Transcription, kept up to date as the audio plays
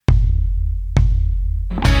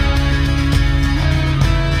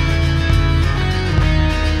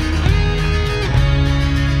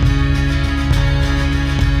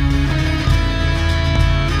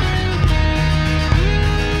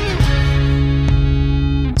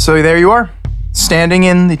So there you are, standing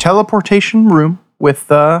in the teleportation room with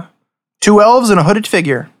 2 elves and a hooded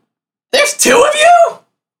figure. There's 2 of you?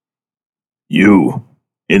 You,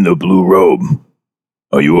 in the blue robe.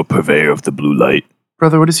 Are you a purveyor of the blue light?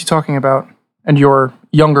 Brother, what is he talking about? And your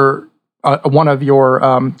younger, one of your,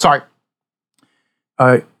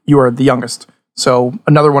 you are the youngest. So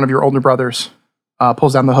another one of your older brothers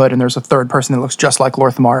pulls down the hood, and there's a third person that looks just like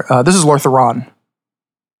Lorthamar. This is Lortharon.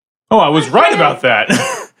 Oh, I was right about that.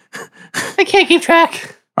 I can't keep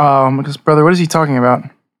track. Because brother, what is he talking about?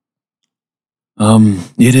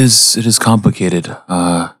 It is complicated.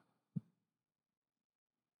 I'm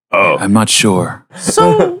not sure.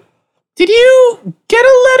 So, did you get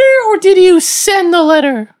a letter or did you send the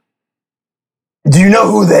letter? Do you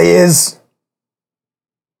know who they is?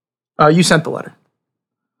 You sent the letter.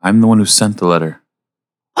 I'm the one who sent the letter.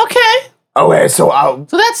 Okay. Okay, so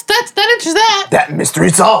that answers that. that mystery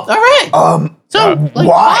solved. All right.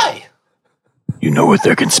 Why? You know what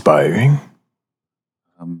they're conspiring?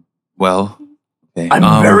 Well, okay.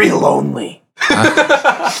 I'm very lonely.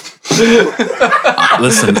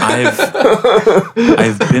 Listen,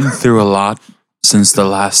 I've been through a lot since the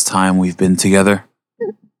last time we've been together.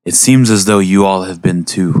 It seems as though you all have been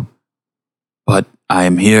too. But I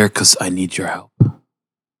am here because I need your help.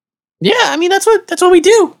 Yeah, I mean that's what we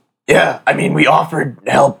do. Yeah, I mean, we offered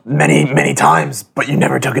help many times, but you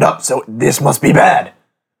never took it up, so this must be bad.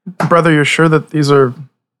 Brother, you're sure that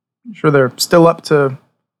they're still up to...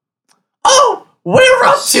 Oh, we're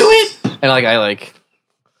up to it! And I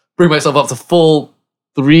bring myself up to full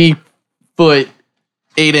 3 foot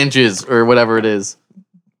 8 inches or whatever it is.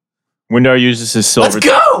 Windar uses his silver. Let's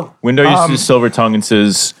go! Windar uses his silver tongue and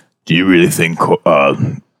says, Do you really think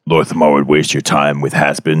Lorthamar would waste your time with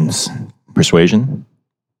Haspin's persuasion?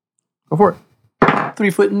 Go for it. 3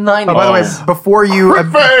 foot 9 Oh, by the way, before you...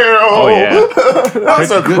 "Oh yeah, That's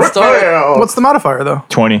a good start. What's the modifier, though?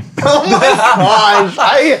 20." Oh my gosh,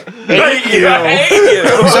 I hate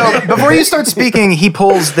you. So before you start speaking, he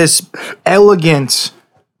pulls this elegant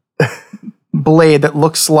blade that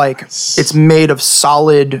looks like it's made of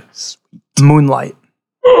solid moonlight.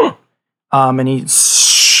 And he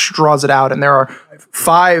draws it out, and there are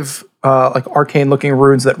 5 arcane-looking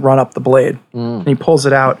runes that run up the blade. And he pulls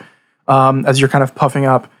it out as you're kind of puffing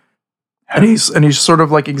up, and he's sort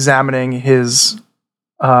of like examining his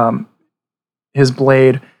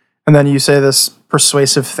blade, and then you say this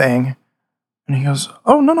persuasive thing, and he goes,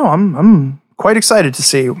 "Oh no, I'm quite excited to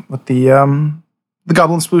see what the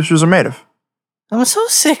goblin splooshes are made of." I'm so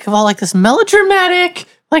sick of all this melodramatic,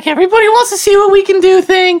 everybody wants to see what we can do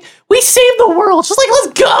thing. We saved the world. Just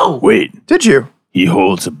let's go. Wait, Did you? he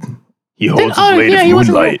holds a blade of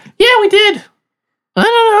moonlight. Yeah, we did. I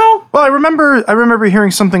don't know. Well, I remember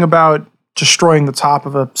hearing something about destroying the top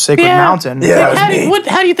of a sacred mountain. Yeah,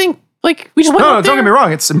 How do you think? We just went No, up don't there? get me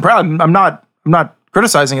wrong. It's impressive. I'm not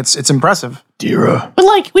criticizing. It's impressive. Dira. But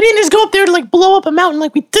we didn't just go up there to blow up a mountain.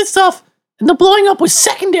 We did stuff, and the blowing up was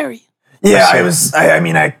secondary. Yeah,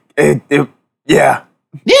 yeah.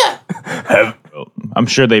 Yeah. I'm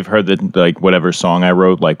sure they've heard that whatever song I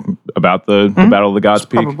wrote about the Battle of the Gods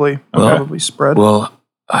Peak. Probably spread. Well,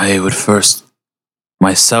 I would first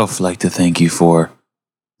myself like to thank you for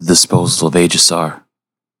the disposal of Aegisar.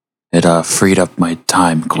 It freed up my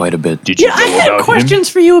time quite a bit. Did you know I had about questions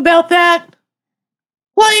for you about that.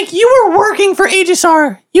 You were working for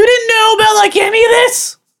Aegisar. You didn't know about any of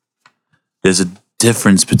this? There's a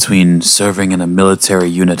difference between serving in a military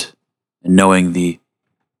unit and knowing the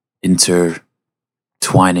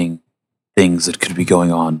intertwining things that could be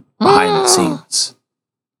going on behind the scenes.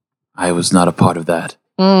 I was not a part of that.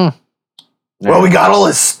 Well, we got all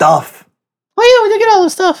his stuff. Oh yeah, we did get all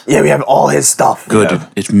this stuff. Yeah, we have all his stuff. Good. Yeah.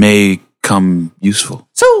 It may come useful.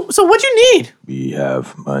 So what'd you need? We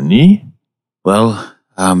have money. Well,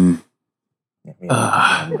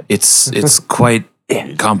 it's quite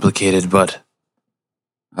complicated, but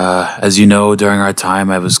as you know, during our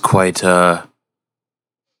time, I was quite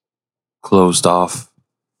closed off.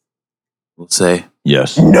 We'll say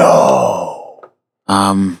Yes. No.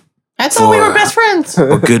 I thought we were best friends.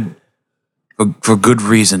 for good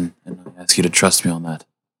reason, and I ask you to trust me on that.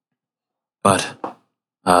 But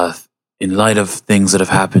in light of things that have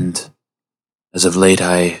happened as of late,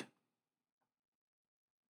 I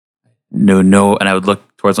knew no, and I would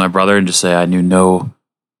look towards my brother and just say I knew no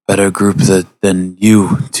better group than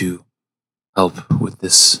you to help with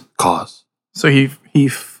this cause. So he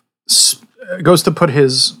goes to put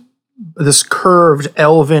this curved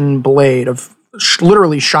elven blade of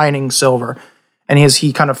literally shining silver, and as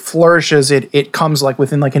he kind of flourishes it, it comes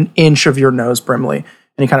within an inch of your nose, Brimley,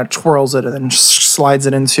 and he kind of twirls it and then slides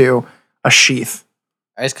it into a sheath.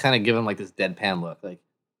 I just kind of give him like this deadpan look, like,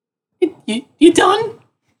 you done?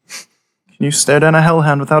 Can you stare down a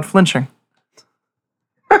hellhound without flinching?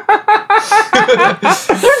 They're not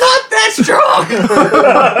that strong.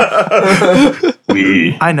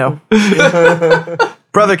 I know.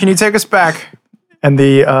 Brother, can you take us back? And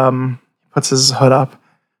the puts his hood up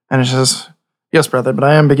and he says, yes, brother, but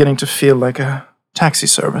I am beginning to feel like a taxi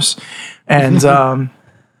service. And the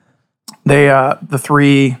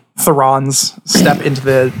three Thorons step into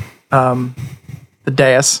the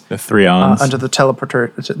dais. The Threons. Under the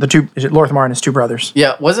teleporter. The two, Lorthamar and his two brothers.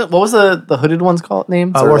 Yeah, what was the hooded one's called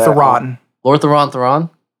name? Lortharon. Lortharon.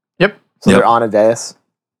 Yep. So they're on a dais.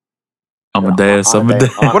 Amadeus. What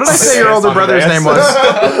did I say your older brother's name was?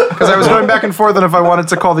 Because I was going back and forth on if I wanted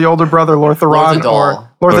to call the older brother Lortharon or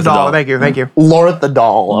Lorthadal. Thank you. Lorthadal.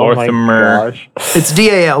 Oh my Lorthamer. gosh. It's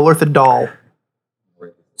DAL, Lorthadal.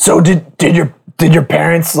 So did your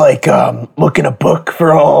parents like look in a book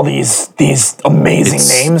for all these amazing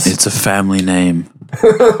names? It's a family name.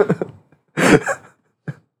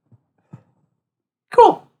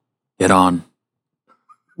 Cool. Get on.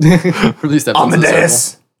 At least that's On the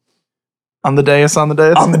dais. On the dais. On the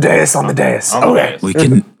dais. On the dais. Okay.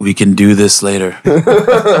 We can do this later.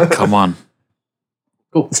 Come on.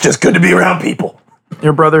 It's just good to be around people.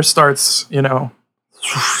 Your brother starts,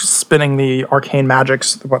 spinning the arcane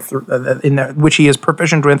magics which he is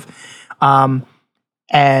proficient with,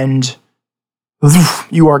 and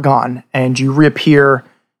you are gone, and you reappear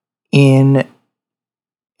in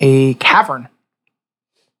a cavern.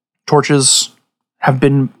 Torches have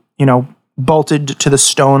been, bolted to the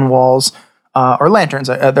stone walls, or lanterns.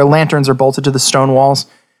 Their lanterns are bolted to the stone walls,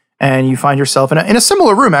 and you find yourself in a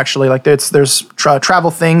similar room. Actually, like there's travel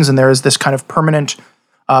things, and there is this kind of permanent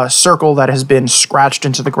circle that has been scratched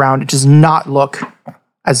into the ground. It does not look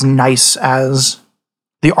as nice as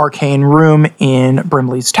the arcane room in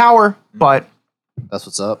Brimley's Tower, but That's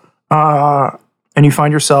what's up. and you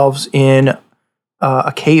find yourselves in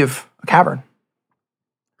a cavern.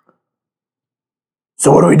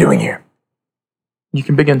 So what are we doing here? You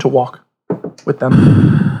can begin to walk with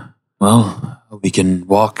them. Well, we can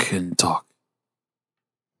walk and talk.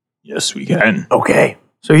 Yes, we can. Okay.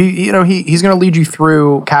 So he's going to lead you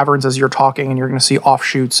through caverns as you're talking, and you're going to see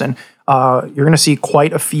offshoots, and you're going to see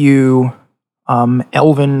quite a few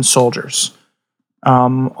elven soldiers,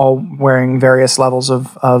 all wearing various levels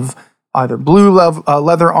of either blue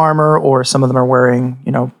leather armor, or some of them are wearing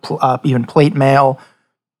even plate mail.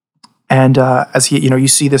 And as you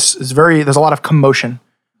see this is there's a lot of commotion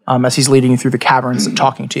as he's leading you through the caverns and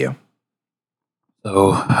talking to you.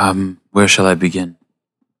 So, where shall I begin?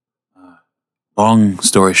 Long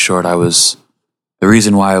story short, the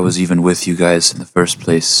reason why I was even with you guys in the first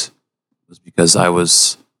place was because I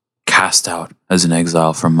was cast out as an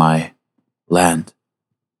exile from my land.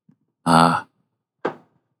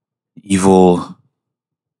 Evil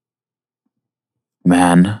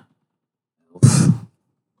man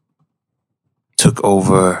took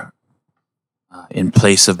over in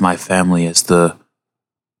place of my family as the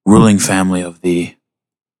ruling family of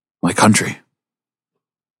my country.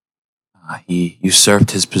 He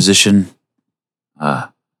usurped his position,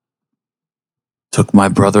 took my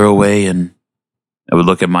brother away, and I would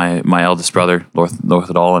look at my eldest brother,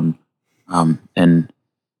 Lorthadal,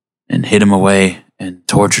 and hid him away and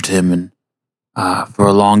tortured him. And for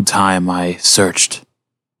a long time, I searched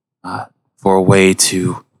for a way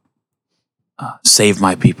to save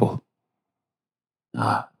my people.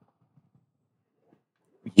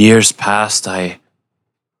 Years passed. I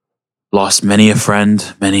lost many a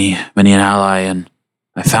friend, many an ally, and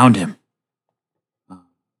I found him.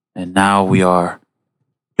 And now we are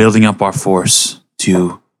building up our force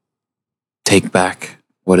to take back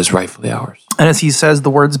what is rightfully ours. And as he says the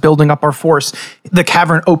words building up our force, the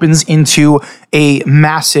cavern opens into a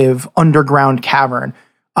massive underground cavern,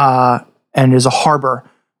 and is a harbor.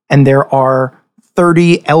 And there are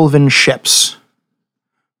 30 elven ships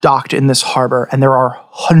docked in this harbor, and there are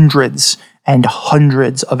hundreds and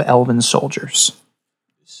hundreds of elven soldiers.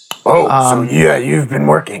 Oh, so yeah, you've been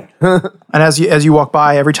working. And as you walk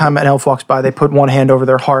by, every time an elf walks by, they put one hand over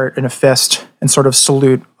their heart in a fist and sort of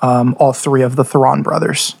salute all three of the Thoron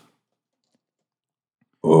brothers.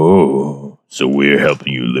 Oh, so we're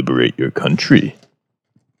helping you liberate your country.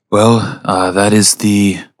 Well, that is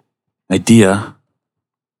the idea.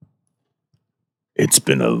 It's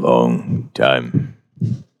been a long time.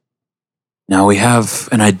 Now we have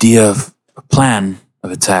an idea of a plan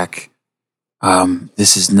of attack.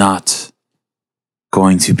 This is not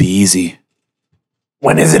going to be easy.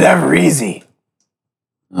 When is it ever easy?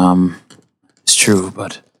 It's true,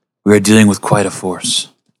 but we are dealing with quite a force.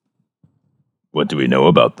 What do we know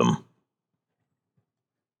about them?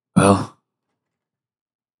 Well,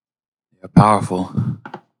 they're powerful.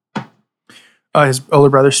 His older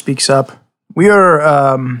brother speaks up. We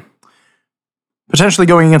are potentially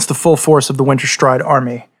going against the full force of the Winterstride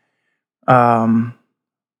army.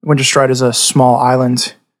 Winterstride is a small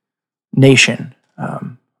island nation,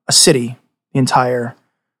 a city, the entire.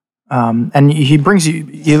 And he brings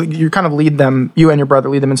you kind of lead them, you and your brother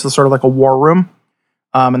lead them into sort of like a war room.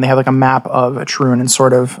 And they have like a map of Etrun and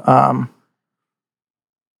sort of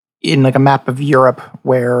in like a map of Europe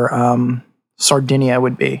where Sardinia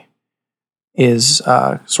would be, is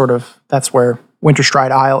sort of, that's where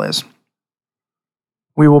Winterstride Isle is.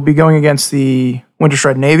 We will be going against the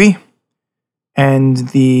Winterstride Navy and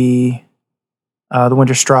the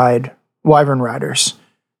Winterstride Wyvern Riders.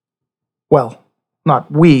 Well,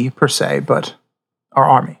 not we per se, but our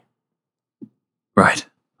army. Right.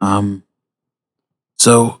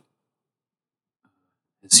 So,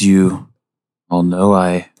 as you all know,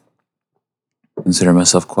 I consider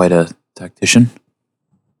myself quite a tactician.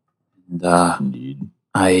 And Indeed.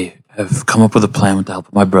 I have come up with a plan with the help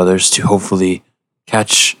of my brothers to hopefully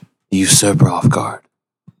catch the usurper off guard.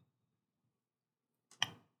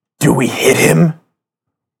 Do we hit him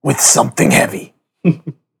with something heavy?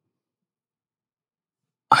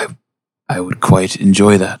 I would quite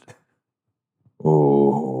enjoy that.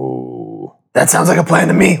 Oh. That sounds like a plan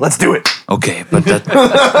to me. Let's do it. Okay, but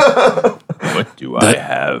that What do I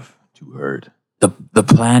have to hurt? the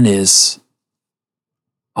plan is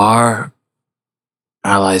our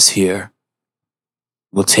allies here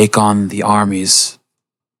will take on the armies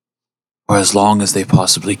for as long as they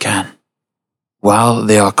possibly can. While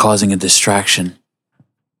they are causing a distraction,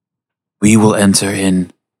 we will enter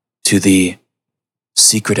in to the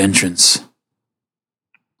secret entrance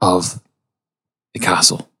of the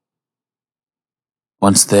castle.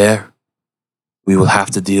 Once there, we will have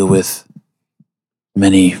to deal with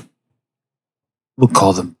many, we'll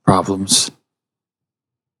call them problems,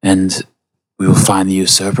 and we will find the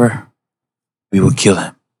usurper. We will kill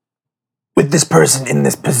him. With this person in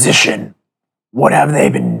this position, what have they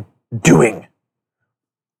been doing?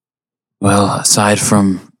 Well, aside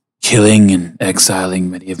from killing and exiling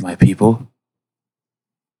many of my people,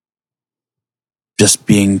 just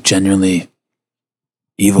being genuinely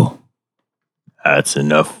evil. That's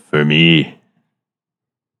enough for me.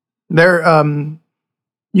 There,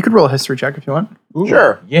 you could roll a history check if you want.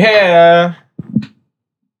 Sure. Yeah.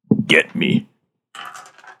 Get me.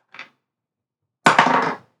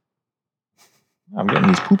 I'm getting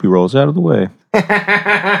these poopy rolls out of the way.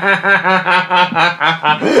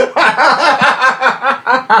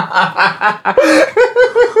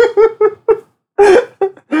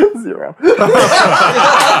 Zero.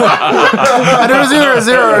 I did a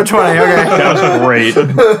 0 or a 20. Okay. That was great.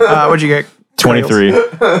 What'd you get? 23.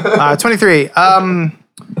 23.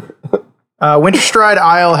 Winterstride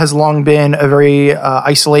Isle has long been a very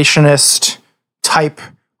isolationist type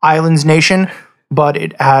islands nation, but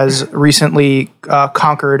it has recently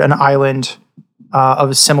conquered an island of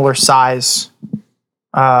a similar size.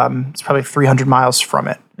 It's probably 300 miles from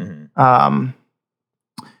it.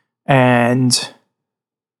 And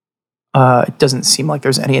it doesn't seem like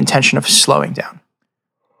there's any intention of slowing down.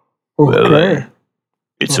 Well,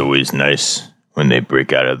 it's always nice when they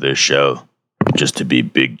break out of their shell just to be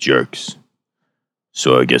big jerks.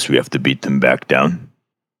 So I guess we have to beat them back down.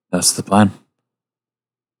 That's the plan.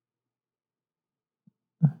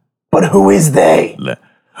 But who is they?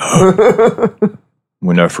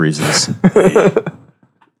 Winter freezes.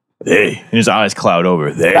 They. And his eyes cloud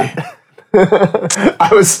over. They. I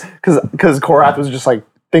was because Korath was just like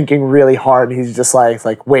thinking really hard. And he's just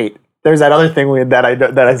like, wait, there's that other thing that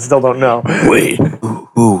I still don't know. Wait.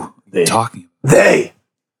 Who They. talking? They.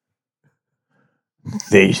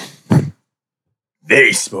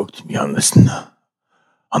 They spoke to me on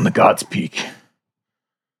the God's Peak.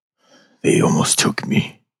 They almost took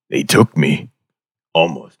me. They took me.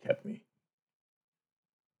 Almost kept me.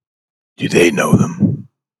 Do they know them?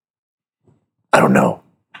 I don't know.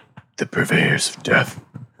 The purveyors of death.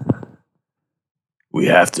 We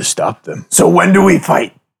have to stop them. So when do we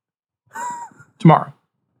fight? Tomorrow.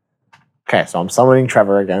 Okay, so I'm summoning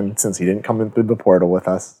Trevor again since he didn't come in through the portal with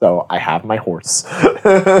us. So I have my horse,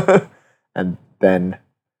 and then,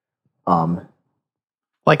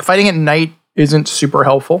 Like fighting at night isn't super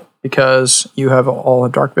helpful because you have all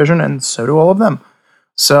have dark vision and so do all of them.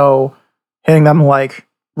 So hitting them like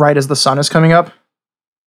right as the sun is coming up,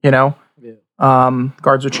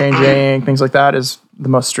 guards are changing, things like that is the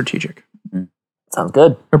most strategic. sounds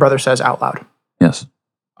good. Your brother says out loud. Yes.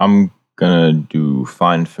 I'm gonna do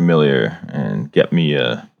find familiar and get me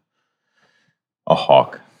a a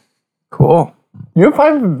hawk. Cool. You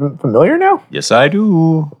find familiar now? Yes, I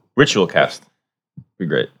do. Ritual cast. Be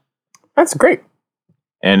great. That's great.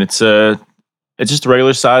 And it's just a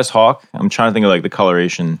regular sized hawk. I'm trying to think of like the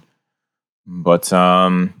coloration, but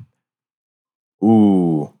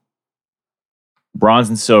bronze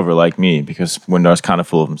and silver like me because Windar's kind of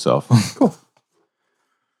full of himself. Cool.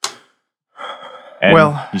 And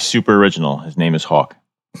Well- he's super original. His name is Hawk.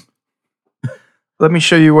 Let me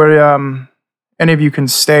show you where any of you can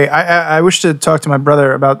stay. I wish to talk to my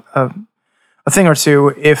brother about a thing or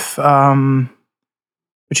two. If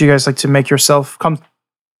would you guys like to make yourself comfortable?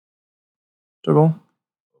 Of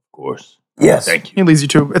course. Yes. Thank you. He leads you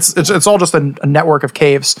to it's all just a network of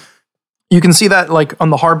caves. You can see that like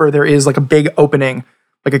on the harbor there is like a big opening,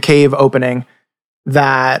 like a cave opening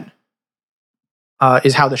that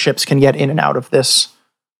is how the ships can get in and out of this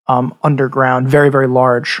underground, very, very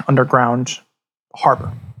large underground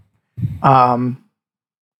harbor.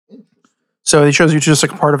 So it shows you just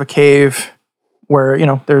like part of a cave where,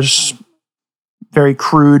 there's very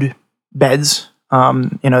crude beds.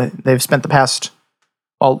 They've spent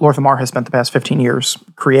Lorthamar has spent the past 15 years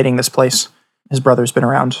creating this place. His brother's been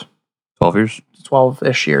around 12 years.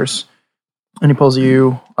 12-ish years. And he pulls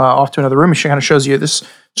you off to another room. He kind of shows you this,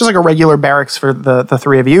 just like a regular barracks for the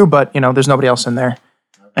three of you, but, there's nobody else in there.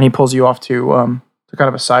 And he pulls you off to kind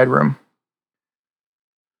of a side room.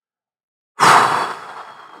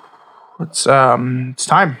 It's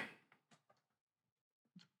time.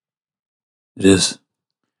 It is.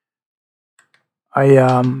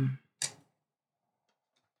 I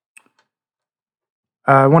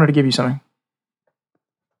wanted to give you something.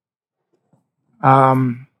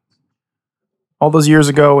 All those years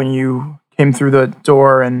ago when you came through the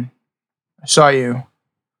door and I saw you,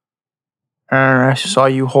 and I saw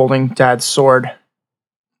you holding Dad's sword.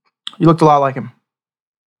 You looked a lot like him.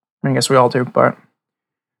 I guess we all do, but...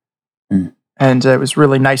 And it was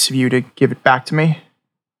really nice of you to give it back to me.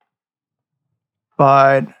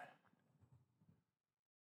 But...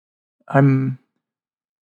 I'm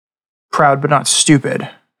proud but not stupid,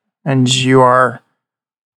 and you are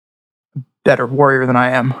a better warrior than I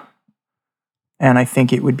am. And I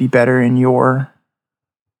think it would be better in your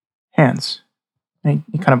hands. And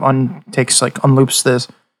he kind of unloops his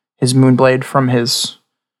moonblade from his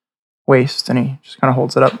waist, and he just kind of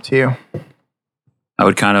holds it up to you. I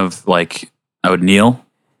would I would kneel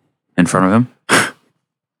in front of him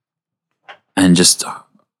and just, I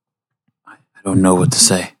don't know what to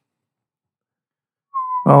say.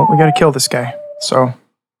 Well, we gotta kill this guy, so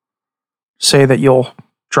say that you'll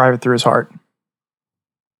drive it through his heart.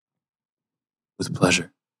 With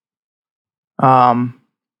pleasure. And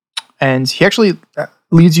he actually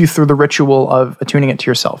leads you through the ritual of attuning it to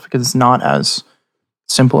yourself, because it's not as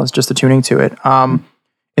simple as just attuning to it.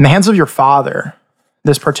 In the hands of your father,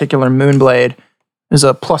 this particular moonblade is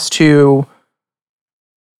a +2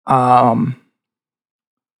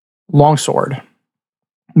 longsword,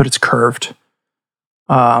 but it's curved.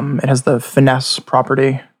 It has the finesse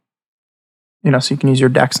property, so you can use your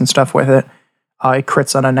dex and stuff with it. It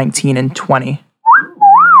crits on a 19 and 20,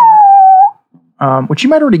 which you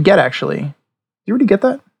might already get, actually. Did you already get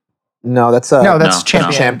that? No, that's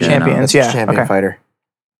champions. Yeah, champion okay. fighter.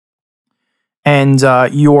 And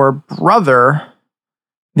your brother,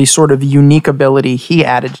 the sort of unique ability he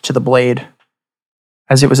added to the blade,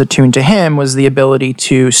 as it was attuned to him, was the ability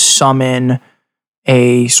to summon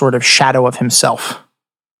a sort of shadow of himself.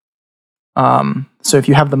 So if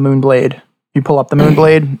you have the moonblade, you pull up the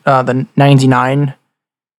moonblade, the 99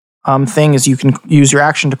 thing is you can use your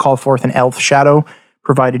action to call forth an elf shadow,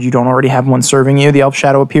 provided you don't already have one serving you. The elf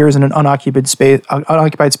shadow appears in an unoccupied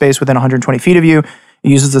space within 120 feet of you. It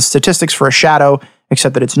uses the statistics for a shadow,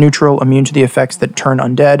 except that it's neutral, immune to the effects that turn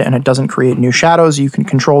undead, and it doesn't create new shadows. You can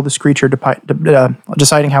control this creature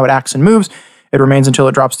deciding how it acts and moves. It remains until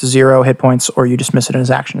it drops to 0 hit points, or you dismiss it in his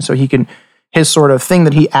action. So his sort of thing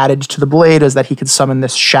that he added to the blade is that he could summon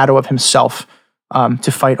this shadow of himself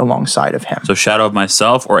to fight alongside of him. So shadow of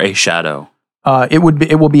myself or a shadow? It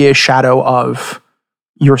will be a shadow of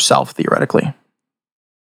yourself, theoretically.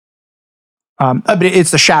 But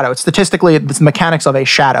it's the shadow. It's statistically, it's the mechanics of a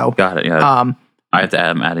shadow. Got it. Yeah. I have to add.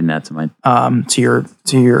 I'm adding that to my to your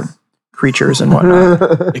creatures and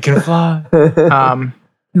whatnot. It can fly.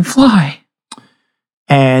 and fly.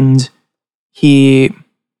 And he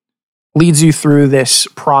leads you through this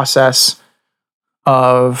process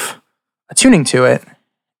of attuning to it,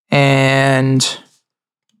 and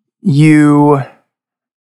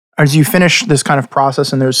as you finish this kind of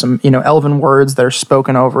process, and there's some elven words that are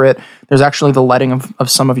spoken over it, there's actually the letting of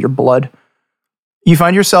some of your blood. You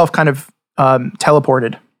find yourself kind of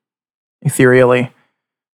teleported ethereally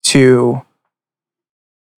to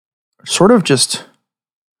sort of just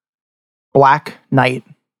black night,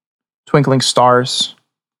 twinkling stars.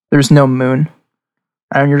 There's no moon.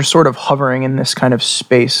 And you're just sort of hovering in this kind of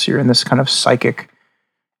space. You're in this kind of psychic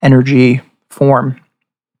energy form.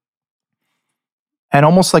 And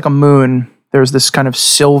almost like a moon, there's this kind of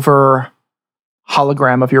silver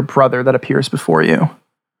hologram of your brother that appears before you.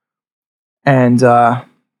 And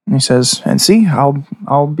he says, and see,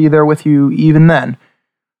 I'll be there with you even then.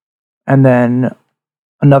 And then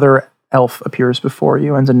another elf appears before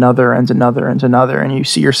you, and another, and another, and another. And you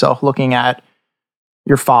see yourself looking at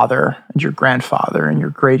your father, and your grandfather, and your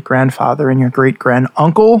great-grandfather, and your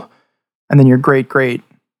great-granduncle, and then your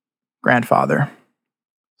great-great-grandfather.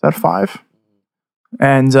 Is that 5?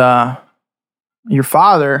 And your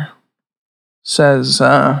father says,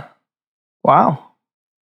 wow,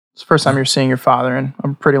 it's the first time you're seeing your father in a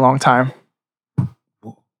pretty long time.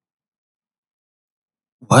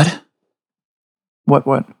 What?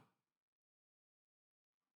 What?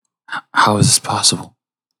 How is this possible?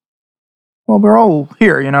 Well, we're all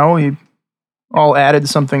here, you know. We all added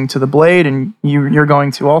something to the blade, and you're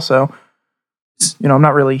going to also. You know, I'm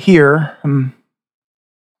not really here. I'm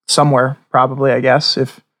somewhere, probably, I guess,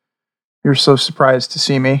 if you're so surprised to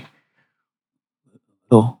see me.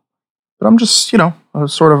 Oh. But I'm just, you know, a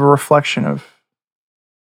sort of a reflection of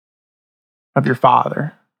your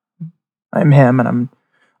father. I'm him, and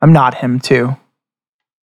I'm not him too.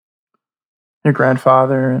 Your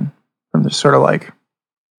grandfather, and from just sort of like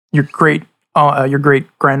your great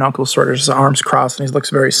granduncle, sort of just arms crossed, and he looks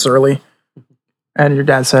very surly. And your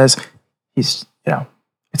dad says, he's, you know,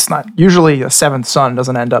 it's not usually a 7th son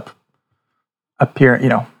doesn't end up appearing, you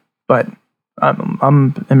know, but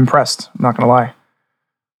I'm impressed. I'm not gonna lie.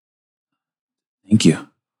 Thank you.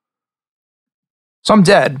 So I'm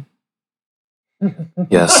dead.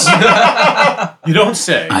 Yes. You don't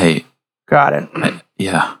say. I Got it.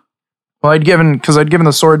 yeah. Well, I'd given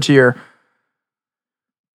the sword to your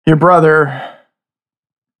brother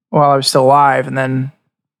while I was still alive, and then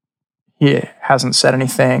he hasn't said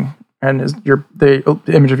anything. And the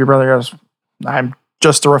image of your brother goes, I'm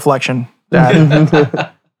just a reflection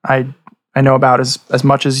that I know about as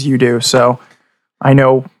much as you do. So I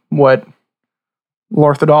know what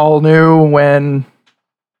Lorthadal knew when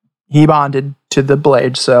he bonded to the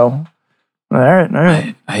blade. So all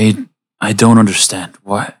right. I don't understand.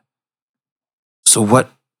 What? So what?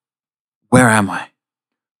 Where am I?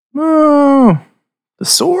 Oh, the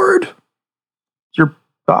sword? Your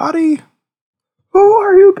body? Who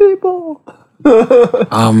are you people?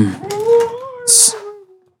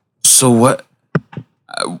 So what?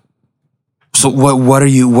 So what are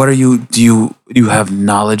you? What are you? Do you have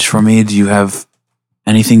knowledge for me? Do you have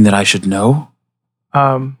anything that I should know?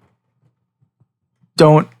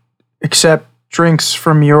 Don't accept drinks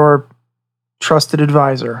from your trusted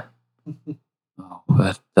advisor.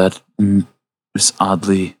 Oh, that is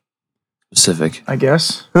oddly specific. I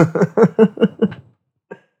guess.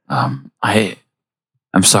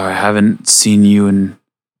 I'm sorry, I haven't seen you in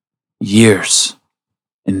years.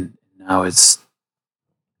 And now it's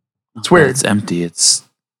weird. It's empty. It's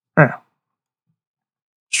Yeah.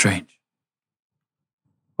 strange.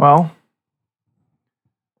 Well,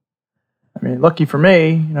 I mean, lucky for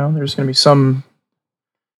me, you know, there's going to be some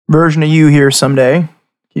version of you here someday.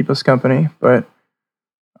 Keep us company, but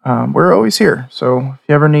we're always here. So if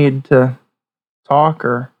you ever need to talk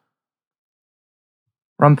or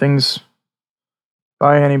run things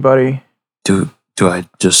by anybody. Do I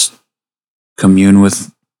just commune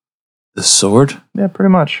with the sword? Yeah, pretty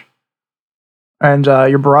much. And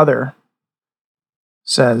your brother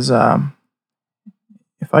says,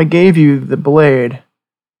 if I gave you the blade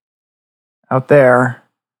out there,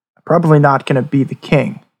 I'm probably not going to be the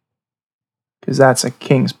king, because that's a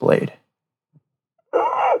king's blade.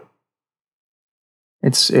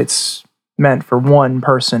 It's meant for one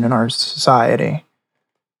person in our society.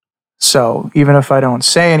 So even if I don't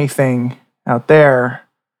say anything out there,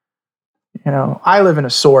 you know, I live in a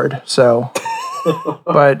sword, so,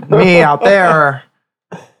 but me out there,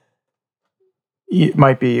 it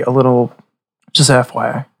might be a little, just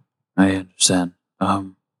FYI. I understand.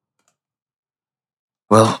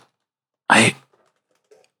 Well,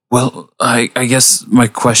 I guess my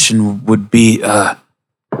question would be,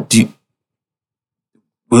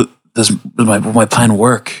 will my plan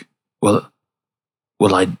work?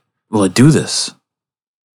 Will I do this?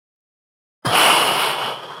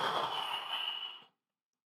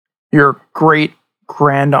 Your great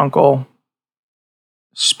granduncle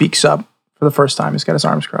speaks up for the first time. He's got his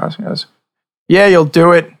arms crossed. He goes, yeah, you'll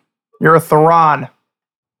do it. You're a Theron.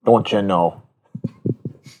 Don't you know?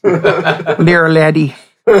 Dear laddie.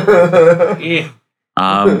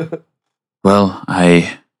 Well,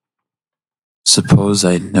 I suppose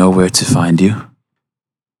I know where to find you.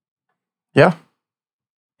 Yeah.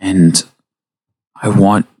 And I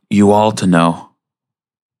want you all to know.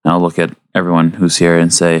 And I'll look at everyone who's here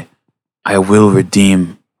and say, I will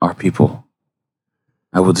redeem our people.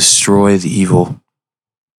 I will destroy the evil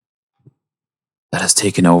that has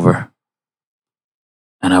taken over.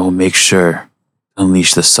 And I will make sure to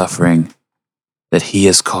unleash the suffering that he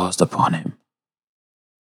has caused upon him.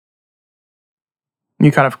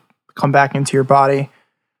 You kind of come back into your body,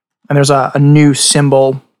 and there's a new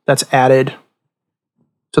symbol that's added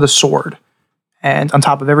to the sword. And on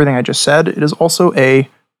top of everything I just said, it is also a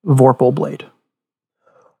Vorpal blade.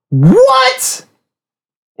 What?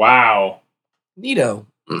 Wow. Neato.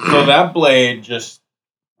 So that blade just,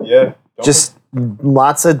 yeah. Just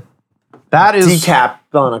lots of That is decap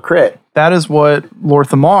on a crit. that is what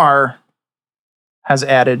Lorthamar has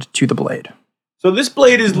added to the blade. So this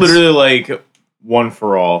blade is literally like one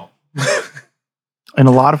for all. In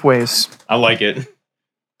a lot of ways. I like it.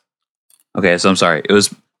 Okay, so I'm sorry. It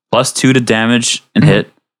was +2 to damage and hit.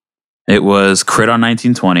 It was crit on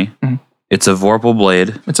 1920. Mhm. It's a Vorpal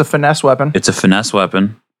blade. It's a finesse weapon, It's a finesse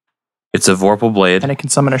weapon. It's a Vorpal blade. and it can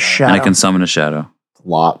summon a shadow. And it can summon a shadow. A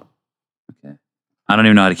lot. I don't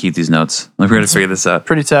even know how to keep these notes. We're going to figure this out.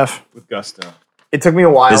 Pretty tough. With gusto. It took me a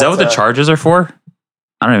while. Is that what the charges are for?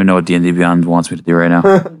 I don't even know what D&D Beyond wants me to do right now.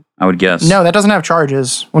 I would guess. No, that doesn't have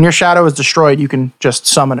charges. When your shadow is destroyed, you can just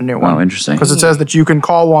summon a new one. Oh, interesting. Because it says that you can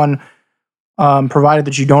call one, provided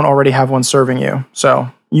that you don't already have one serving you. So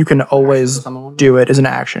you can always do it as an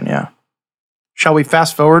action, yeah. Shall we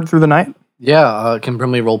fast forward through the night? Yeah, can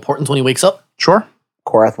Brimley roll portents when he wakes up? Sure.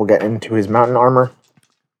 Korath will get into his mountain armor.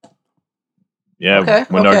 Yeah, Okay,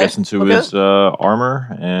 Windar okay, gets into okay. his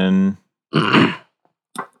armor and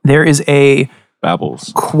There is a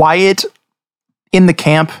babbles. quiet in the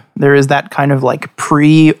camp. There is that kind of like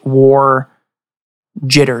pre-war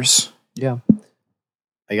jitters. Yeah.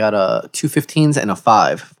 I got 2 15s and a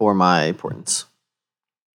 5 for my portents.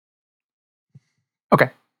 Okay.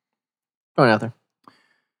 Throwing it out there.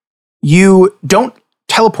 You don't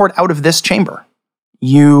teleport out of this chamber.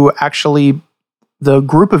 You actually, the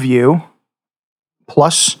group of you,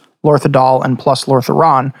 plus Lorthadal and plus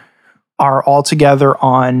Lortharon, are all together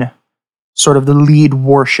on sort of the lead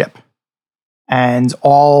warship. And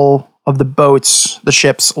all of the boats, the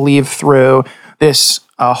ships, leave through this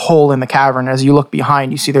hole in the cavern. As you look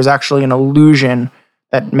behind, you see there's actually an illusion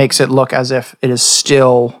that makes it look as if it is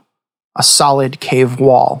still a solid cave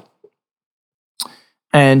wall.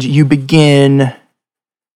 And you begin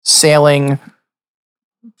sailing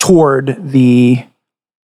toward the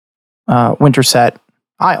Winterset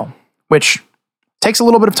Isle, which takes a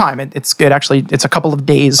little bit of time. It's a couple of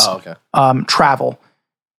days okay. travel.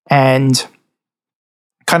 And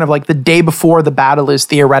kind of like the day before the battle is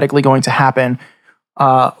theoretically going to happen,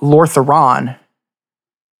 Lortharon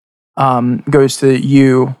goes to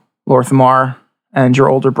you, Lorthamar, and your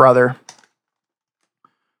older brother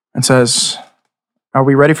and says, "Are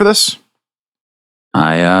we ready for this?"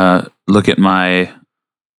 I look at my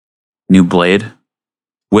new blade,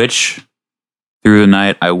 which through the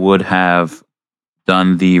night I would have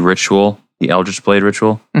done the ritual, the Eldritch Blade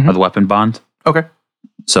ritual, or the weapon bond. Okay,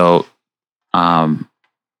 So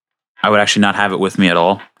I would actually not have it with me at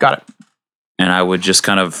all. got it. And I would just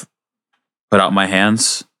kind of put out my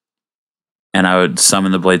hands and I would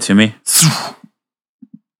summon the blade to me.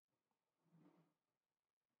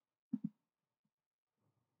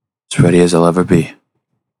 As ready as I'll ever be.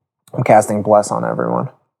 I'm casting Bless on everyone.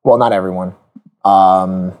 Well, not everyone.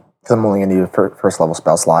 Because I'm only going to do a first level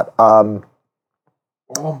spell slot. I'm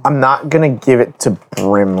not going to give it to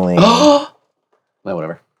Brimley No,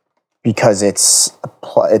 whatever. because it's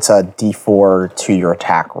a D4 to your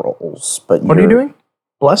attack rolls. But What are you doing?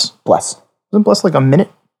 Bless? Bless. Isn't Bless like a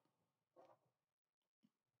minute?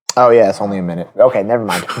 Oh yeah, it's only a minute. Okay, never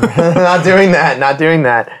mind. Not doing that. Not doing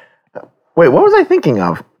that. Wait, what was I thinking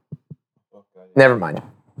of? Never mind.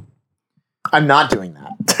 I'm not doing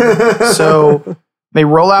that. So they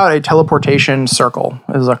roll out a teleportation circle.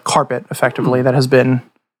 It's a carpet, effectively, that has been,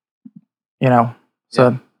 it's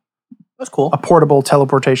That's cool. a portable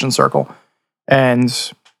teleportation circle. And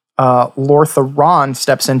Lortharon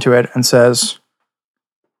steps into it and says,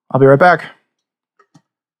 "I'll be right back."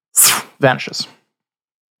 Vanishes.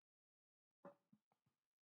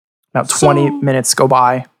 About 20 minutes go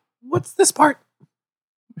by. What's this part?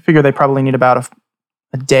 I figure they probably need about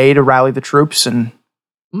a day to rally the troops and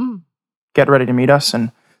get ready to meet us.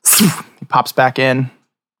 And he pops back in a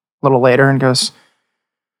little later and goes,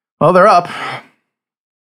 "Well, they're up.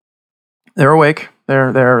 They're awake.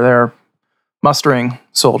 They're mustering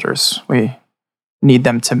soldiers. We need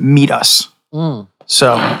them to meet us.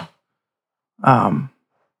 So,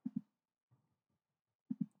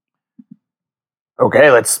 Okay,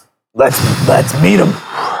 let's meet him.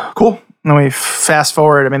 cool. And we fast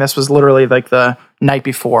forward. I mean, this was literally like the night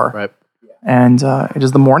before, Right. and it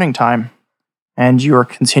is the morning time, and you are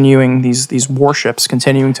continuing these warships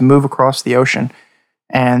continuing to move across the ocean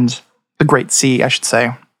and the Great Sea, I should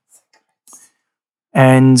say.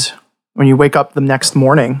 And when you wake up the next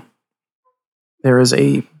morning, there is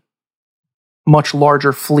a much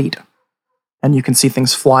larger fleet, and you can see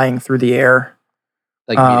things flying through the air,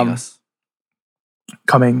 Like meeting us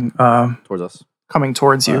coming towards us. coming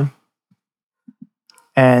towards you.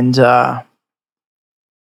 And your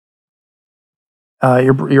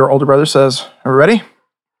older brother says, "Are we ready?"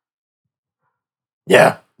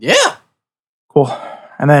 Yeah. Yeah. Cool.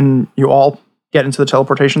 And then you all get into the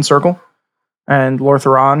teleportation circle, and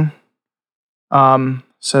Lortharon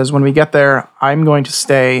says, "When we get there, I'm going to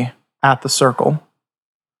stay at the circle.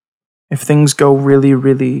 If things go really,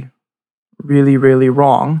 really, really, really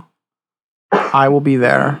wrong, I will be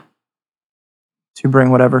there to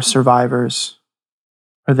bring whatever survivors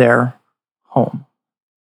are there home.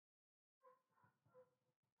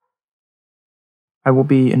 I will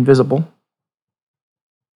be invisible.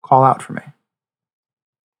 Call out for me."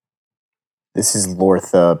 This is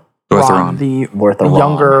Lortha. Ron, Lortharon. the Lortharon.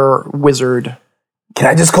 younger wizard. Can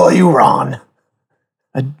I just call you Ron?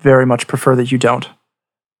 I'd very much prefer that you don't.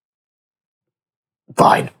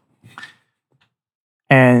 Fine.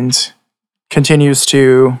 And continues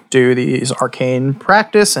to do these arcane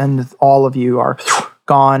practice, and all of you are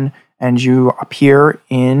gone, and you appear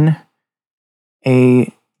in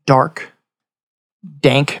a dark,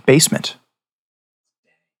 dank basement.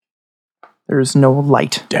 There is no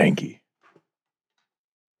light. Danky.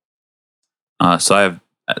 So I have,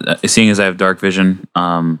 seeing as I have dark vision,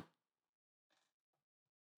 what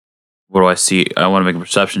do I see? I want to make a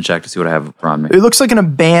perception check to see what I have around me. It looks like an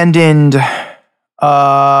abandoned,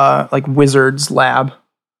 like wizard's lab.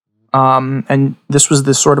 And this was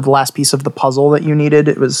this sort of last piece of the puzzle that you needed.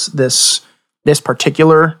 It was this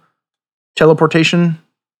particular teleportation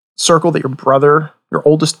circle that your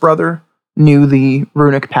oldest brother, knew the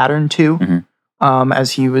runic pattern to,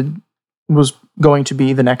 as he was going to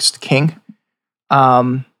be the next king.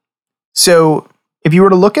 So if you were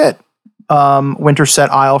to look at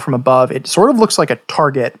Winterset Isle from above, it sort of looks like a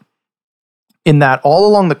target in that all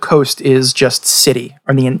along the coast is just city,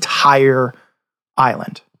 or the entire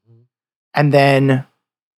island. And then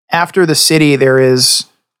after the city, there is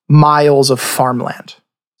miles of farmland.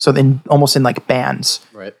 So then almost in like bands.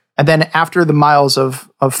 Right. And then after the miles of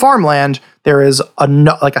farmland, there is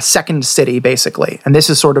like a second city, basically. And this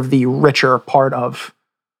is sort of the richer part of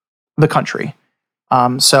the country.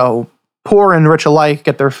 So poor and rich alike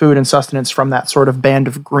get their food and sustenance from that sort of band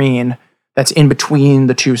of green that's in between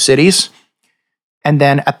the two cities. And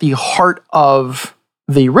then at the heart of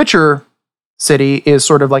the richer city is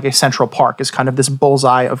sort of like a central park, is kind of this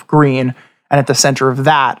bullseye of green. And at the center of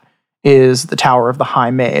that is the Tower of the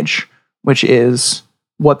High Mage, which is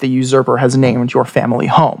what the usurper has named your family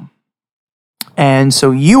home. And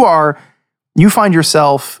so you find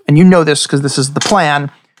yourself, and you know this because this is the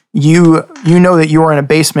plan, you know that you are in a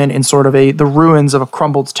basement in sort of the ruins of a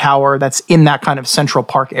crumbled tower that's in that kind of central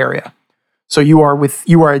park area. So you are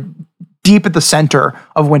deep at the center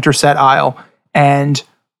of Winterset Isle,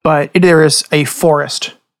 but there is a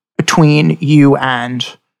forest between you and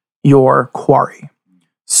your quarry.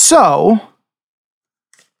 So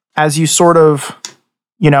as you sort of,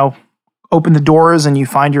 open the doors and you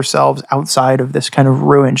find yourselves outside of this kind of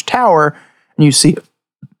ruined tower, and you see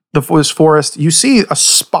this forest, you see a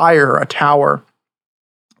spire, a tower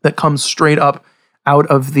that comes straight up out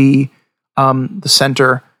of the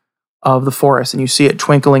center of the forest, and you see it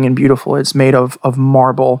twinkling and beautiful. It's made of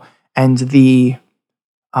marble, and the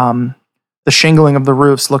shingling of the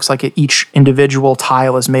roofs looks like each individual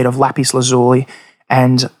tile is made of lapis lazuli,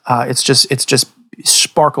 and it's just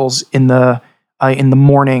sparkles in the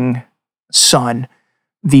morning sun.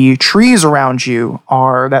 The trees around you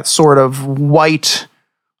are that sort of white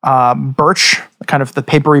birch, kind of the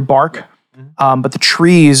papery bark, but the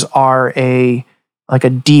trees are like a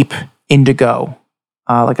deep indigo,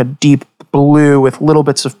 like a deep blue with little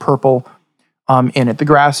bits of purple in it. The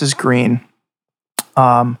grass is green.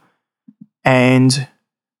 And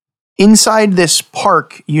inside this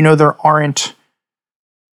park, there aren't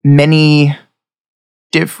many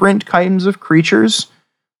different kinds of creatures.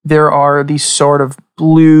 There are these sort of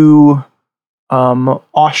blue,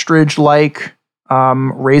 ostrich-like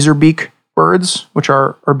razorbeak birds, which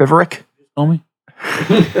are herbivoric. told me?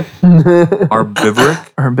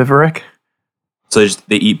 Arbivoric? Herbivoric. So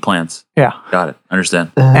they eat plants. Yeah. Got it.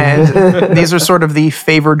 Understand. And these are sort of the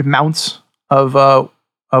favored mounts of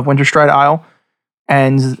Winterstride Isle,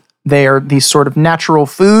 and they are the sort of natural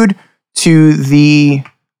food to the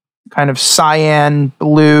kind of cyan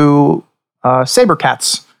blue saber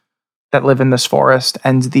cats that live in this forest,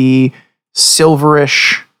 and the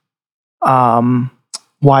silverish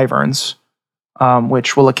wyverns,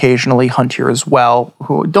 which will occasionally hunt here as well,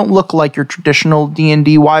 who don't look like your traditional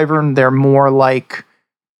D&D wyvern. They're more like,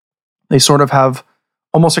 they sort of have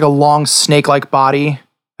almost like a long snake-like body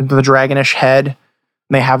with a dragonish head.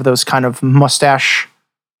 And they have those kind of mustache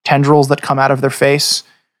tendrils that come out of their face.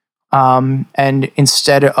 And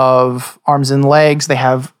instead of arms and legs, they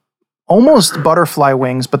have almost butterfly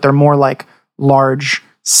wings, but they're more like large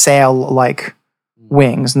sail-like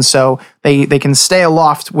wings. And so they can stay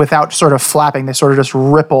aloft without sort of flapping. They sort of just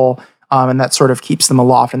ripple, and that sort of keeps them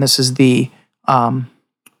aloft. And this is the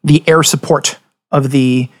air support of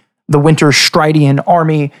the Winter Stridian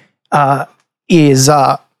army, is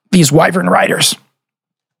these wyvern riders.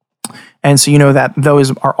 And so you know that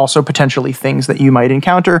those are also potentially things that you might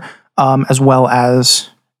encounter, as well as,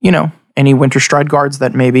 any Winterstride guards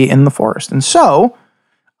that may be in the forest. And so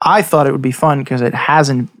I thought it would be fun, because it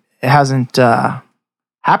hasn't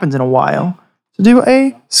happened in a while, to do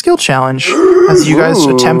a skill challenge as you guys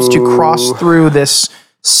attempt to cross through this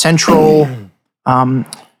central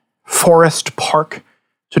forest park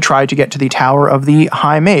to try to get to the Tower of the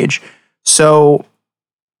High Mage. So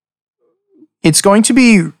it's going to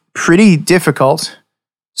be pretty difficult.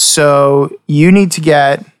 So you need to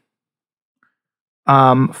get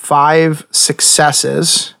 5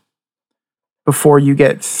 successes before you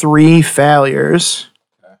get 3 failures.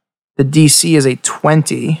 The DC is a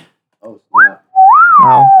 20. Oh, yeah.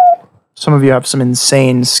 Well, some of you have some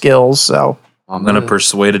insane skills, so I'm gonna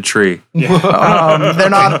persuade a tree. they're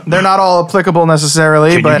not all applicable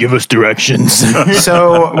necessarily. Can but you give us directions?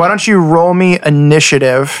 So why don't you roll me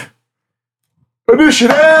initiative?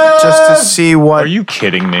 Initiative! Just to see what Are you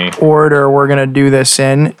kidding me? order we're gonna do this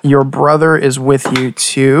in. Your brother is with you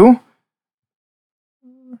too.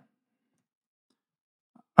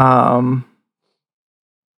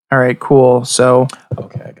 All right, cool. So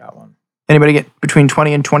Okay, I got one. anybody get between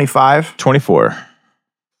 20 and 25? 24.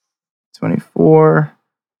 24.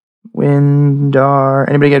 Windar.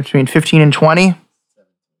 Anybody get between 15 and 20?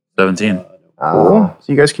 17. Cool.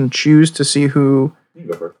 So you guys can choose to see who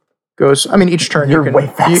goes. I mean, each turn You're way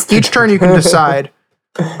faster. each turn you can decide.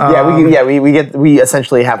 We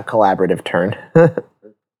essentially have a collaborative turn.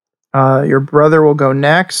 Your brother will go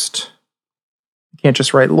next. You can't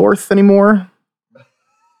just write Lorth anymore.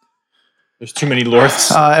 There's too many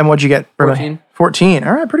Lorths. And what'd you get? 14. 14.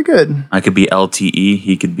 All right, pretty good. I could be LTE.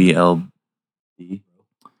 He could be LB.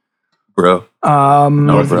 Bro.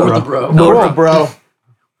 No, bro.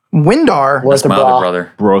 Windar. That's my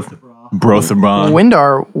other brother. Brothabron.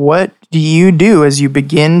 Windar, what do you do as you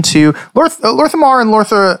begin to Lorthamar and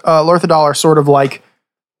Lorthadal are sort of like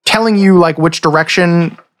telling you like which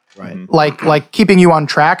direction, Right. like keeping you on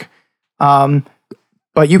track.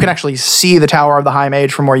 But you can actually see the Tower of the High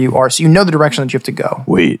Mage from where you are, so you know the direction that you have to go.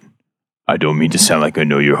 Wait, I don't mean to sound like I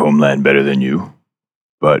know your homeland better than you,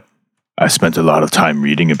 but I spent a lot of time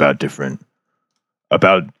reading about different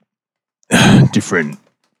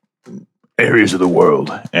areas of the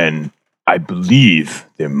world, and I believe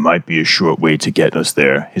there might be a short way to get us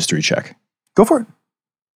there. History check. Go for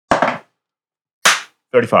it.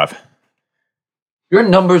 35. Your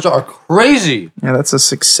numbers are crazy. Yeah, that's a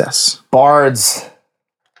success. Bards.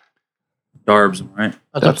 Darbs, right?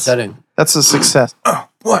 That's upsetting. That's a success.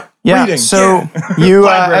 What? Yeah. Reading. So you,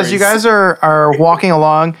 as you guys are walking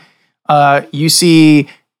along, you see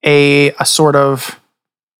a sort of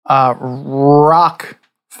rock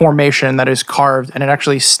formation that is carved, and it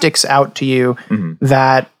actually sticks out to you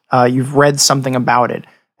that you've read something about it,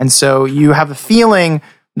 and so you have a feeling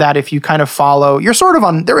that if you kind of follow, you're sort of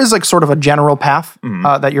on. There is like sort of a general path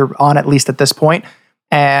that you're on, at least at this point,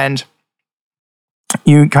 and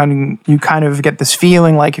you kind of get this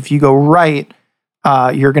feeling like if you go right,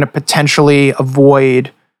 you're going to potentially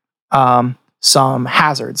avoid some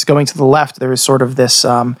hazards. Going to the left, there is sort of this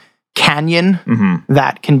canyon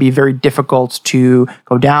that can be very difficult to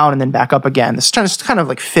go down and then back up again. This is kind of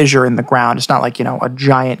like fissure in the ground. It's not like, a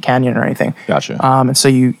giant canyon or anything. Gotcha. And so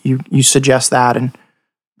you suggest that, and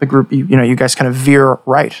the group, you guys kind of veer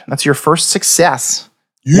right. That's your first success.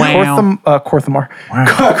 Korthamar.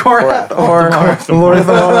 Korath or Lorthamar.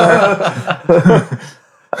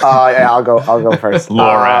 I'll go first.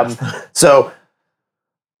 Lorath. So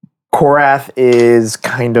Korath is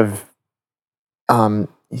kind of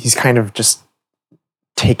he's kind of just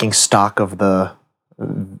taking stock of the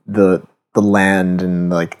land and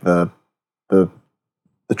like the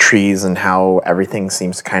trees and how everything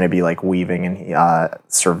seems to kind of be like weaving, and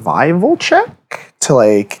survival check to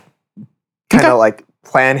like kind of like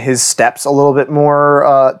plan his steps a little bit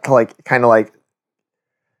more to like kind of like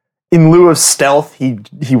in lieu of stealth he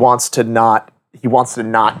wants to not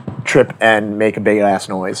trip and make a big ass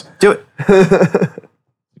noise. Do it.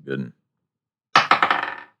 Good.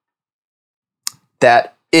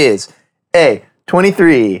 That is a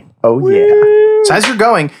 23. Oh yeah. So as you're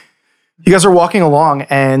going, you guys are walking along,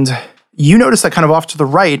 and you notice that kind of off to the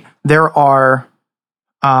right, there are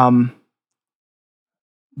the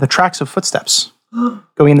tracks of footsteps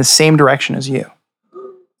going in the same direction as you.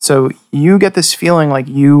 So you get this feeling like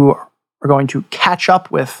you are going to catch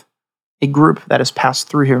up with a group that has passed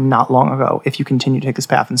through here not long ago if you continue to take this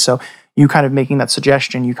path. And so you kind of making that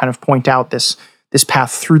suggestion, you kind of point out this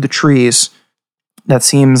path through the trees that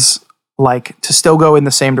seems like to still go in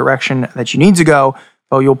the same direction that you need to go,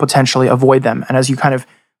 but you'll potentially avoid them. And as you kind of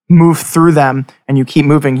move through them and you keep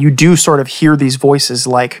moving, you do sort of hear these voices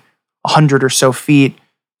like 100 or so feet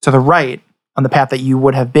to the right on the path that you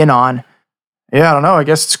would have been on. Yeah, I don't know. I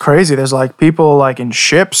guess it's crazy. There's like people like in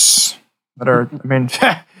ships that are, I mean,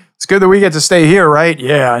 it's good that we get to stay here, right?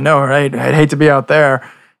 Yeah, I know, right? I'd hate to be out there.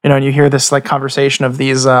 You know, and you hear this like conversation of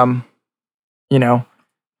these,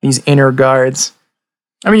 these inner guards.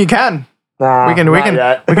 I mean, you can. Nah, we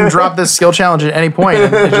can drop this skill challenge at any point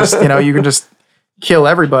and just, you can just kill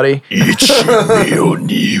everybody. It's Jimmy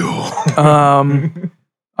O'Neill.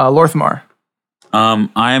 Lorthmar.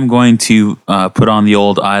 I am going to put on the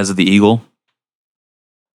old Eyes of the Eagle,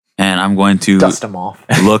 and I'm going to dust them off.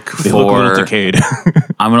 Look They look a little for. decayed.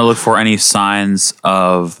 I'm going to look for any signs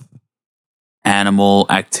of animal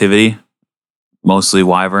activity, mostly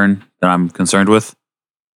wyvern that I'm concerned with,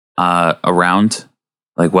 around,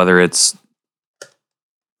 like whether it's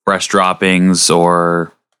fresh droppings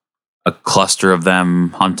or a cluster of them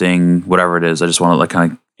hunting, whatever it is. I just want to like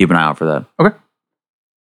kind of keep an eye out for that.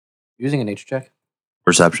 Using a nature check.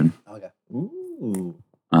 Perception. Okay. Ooh.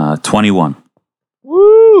 21.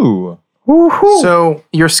 Woo. So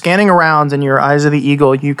you're scanning around, and your Eyes of the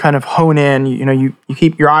Eagle, you kind of hone in. You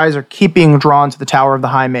keep your eyes are keeping drawn to the Tower of the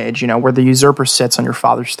High Mage, where the usurper sits on your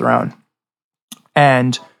father's throne,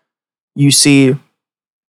 and you see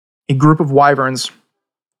a group of wyverns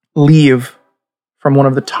leave from one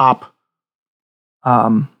of the top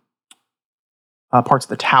parts of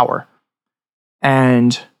the tower,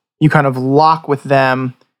 and you kind of lock with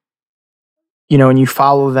them, and you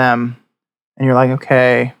follow them, and you're like,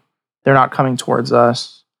 okay, they're not coming towards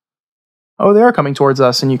us. Oh, they are coming towards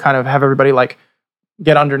us. And you kind of have everybody like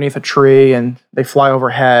get underneath a tree, and they fly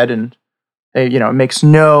overhead, and they, it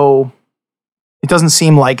doesn't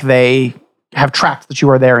seem like they have tracked that you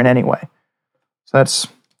are there in any way. So that's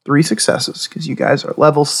 3 successes because you guys are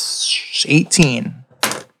level 18.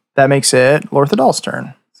 That makes it Lorthadal's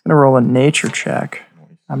turn. It's going to roll a nature check.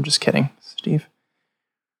 I'm just kidding, Steve.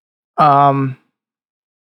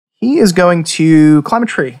 He is going to climb a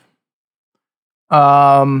tree.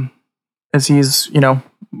 As he's,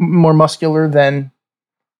 more muscular than,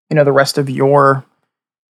 the rest of your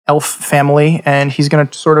elf family. And he's going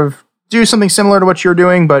to sort of do something similar to what you're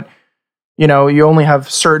doing, but, you only have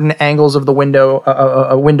certain angles of the window,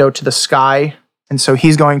 a window to the sky. And so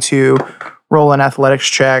he's going to roll an athletics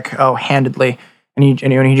check, handedly. And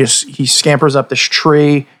he scampers up this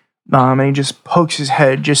tree, and he just pokes his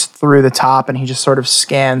head just through the top, and he just sort of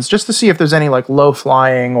scans just to see if there's any like low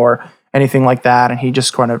flying or anything like that. And he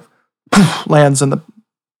just kind of lands in the.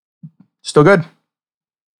 Still good.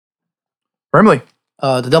 Brimley.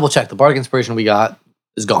 To double check, the bardic inspiration we got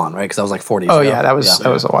is gone, right? Because that was like 40. Oh yeah, that was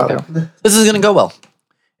a while ago. This is gonna go well.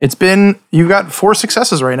 You've got 4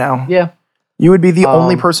 successes right now. Yeah. You would be the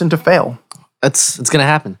only person to fail. It's gonna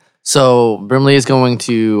happen. So Brimley is going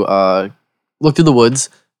to look through the woods,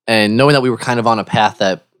 and knowing that we were kind of on a path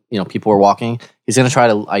that people were walking, he's gonna try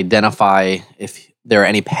to identify if there are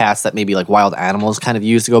any paths that maybe like wild animals kind of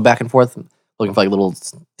use to go back and forth, looking for like little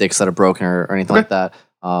sticks that are broken or anything like that,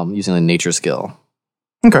 using a nature skill.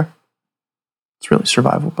 Okay. It's really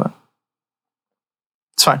survival, but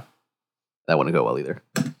it's fine. That wouldn't go well either.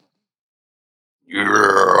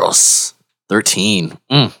 Yes. 13.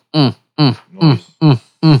 This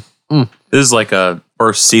is like a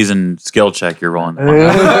first season skill check you're rolling. Well,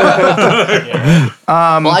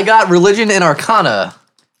 I got religion and arcana.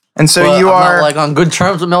 And so but you I'm are not, like on good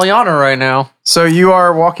terms with Meliana right now. So you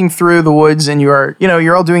are walking through the woods, and you are,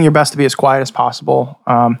 you're all doing your best to be as quiet as possible.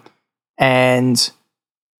 And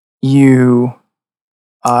you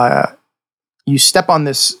you step on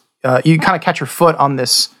this. You kind of catch your foot on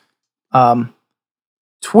this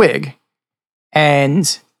twig,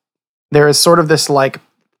 and there is sort of this like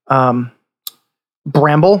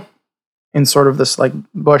bramble in sort of this like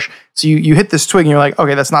bush. So you hit this twig and you're like,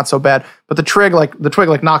 okay, that's not so bad. But the twig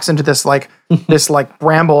like knocks into this like this like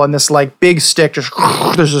bramble, and this like big stick just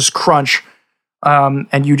there's this crunch.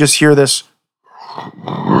 And you just hear this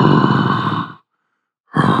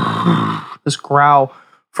growl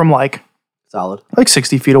from like Solid.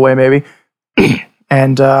 60 feet away maybe.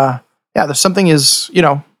 And there's something is,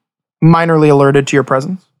 minorly alerted to your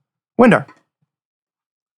presence. Windar.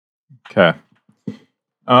 Okay.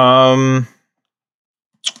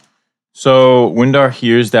 So Windar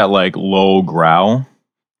hears that like low growl.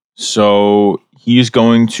 So he's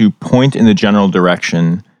going to point in the general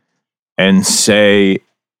direction and say,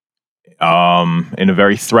 in a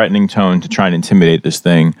very threatening tone to try and intimidate this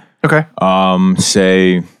thing. Okay.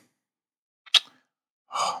 Say,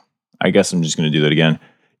 I guess I'm just going to do that again.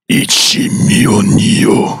 Ichi mio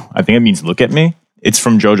nio. I think it means look at me. It's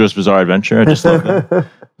from JoJo's Bizarre Adventure. I just love that.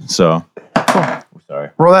 So, sorry.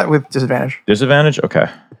 Roll that with disadvantage. Disadvantage? Okay.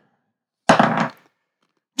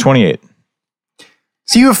 28.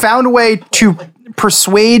 So you have found a way to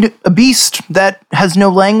persuade a beast that has no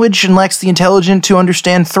language and lacks the intelligence to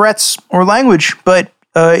understand threats or language, but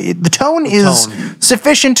the tone is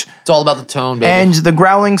sufficient. It's all about the tone, baby. And the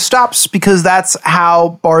growling stops because that's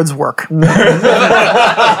how bards work.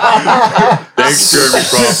 Thanks, Jeremy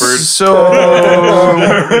Crawford. So,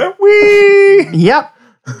 yep,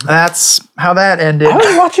 that's how that ended. I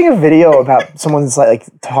was watching a video about someone's like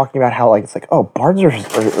talking about how like it's like, oh, bards are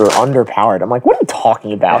underpowered. I'm like, what are you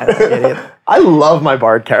talking about? Idiot. I love my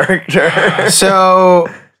bard character. So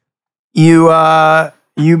you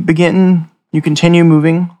continue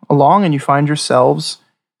moving along, and you find yourselves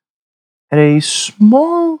at a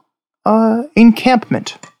small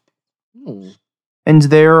encampment. And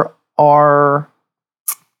there are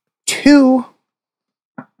 2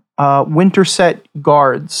 Winterset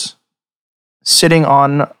guards sitting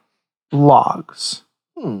on logs.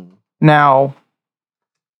 Now,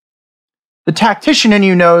 the tactician in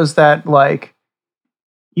you knows that, like,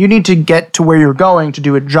 you need to get to where you're going to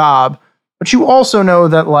do a job, but you also know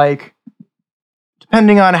that, like,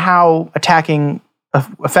 depending on how attacking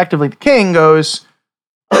effectively the king goes,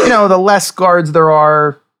 the less guards there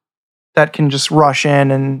are that can just rush in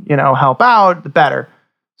and, help out, the better.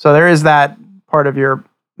 So there is that part of your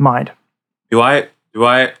mind. Do I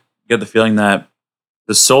get the feeling that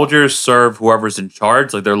the soldiers serve whoever's in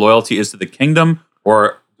charge, like their loyalty is to the kingdom,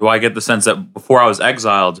 or do I get the sense that before I was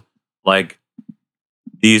exiled, like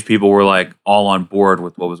these people were like all on board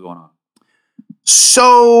with what was going on?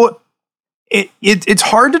 So it's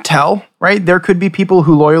hard to tell, right? There could be people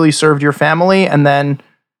who loyally served your family, and then,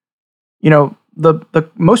 the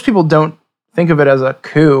most people don't think of it as a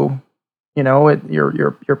coup.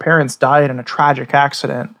 Your parents died in a tragic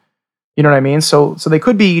accident. You know what I mean? So they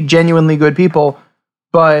could be genuinely good people,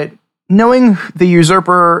 but knowing the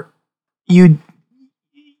usurper,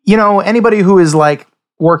 anybody who is like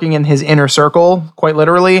working in his inner circle, quite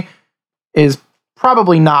literally, is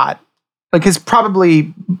probably not. Like, is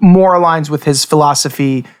probably more aligns with his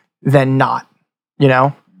philosophy than not,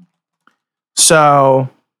 So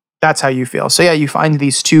that's how you feel. So yeah, you find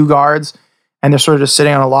these 2 guards, and they're sort of just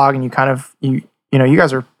sitting on a log, and you kind of, you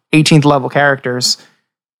guys are 18th level characters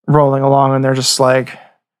rolling along, and they're just like,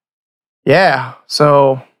 yeah,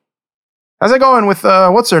 so how's it going with,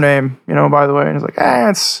 what's her name? By the way, and he's like,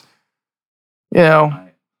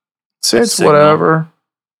 it's whatever.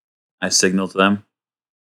 I signal to them.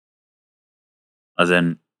 As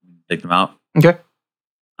in, take them out. Okay.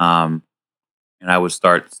 And I would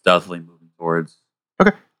start stealthily moving towards.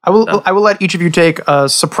 Okay. I will let each of you take a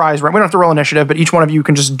surprise round. We don't have to roll initiative, but each one of you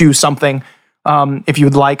can just do something if you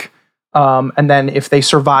would like. And then if they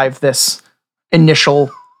survive this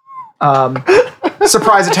initial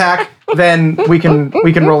surprise attack, then we can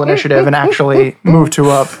roll initiative and actually move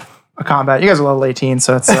to a combat. You guys are level 18,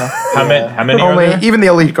 so it's how many only are there? even the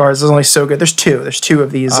elite guards is only so good. There's 2. There's 2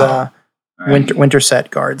 of these Winterset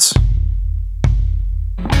guards.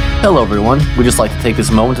 Hello, everyone. We'd just like to take this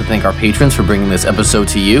moment to thank our patrons for bringing this episode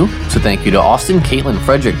to you. So thank you to Austin, Caitlin,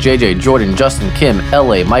 Frederick, JJ, Jordan, Justin, Kim,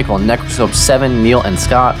 LA, Michael, Necroscope 7, Neil, and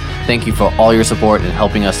Scott. Thank you for all your support and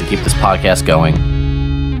helping us to keep this podcast going.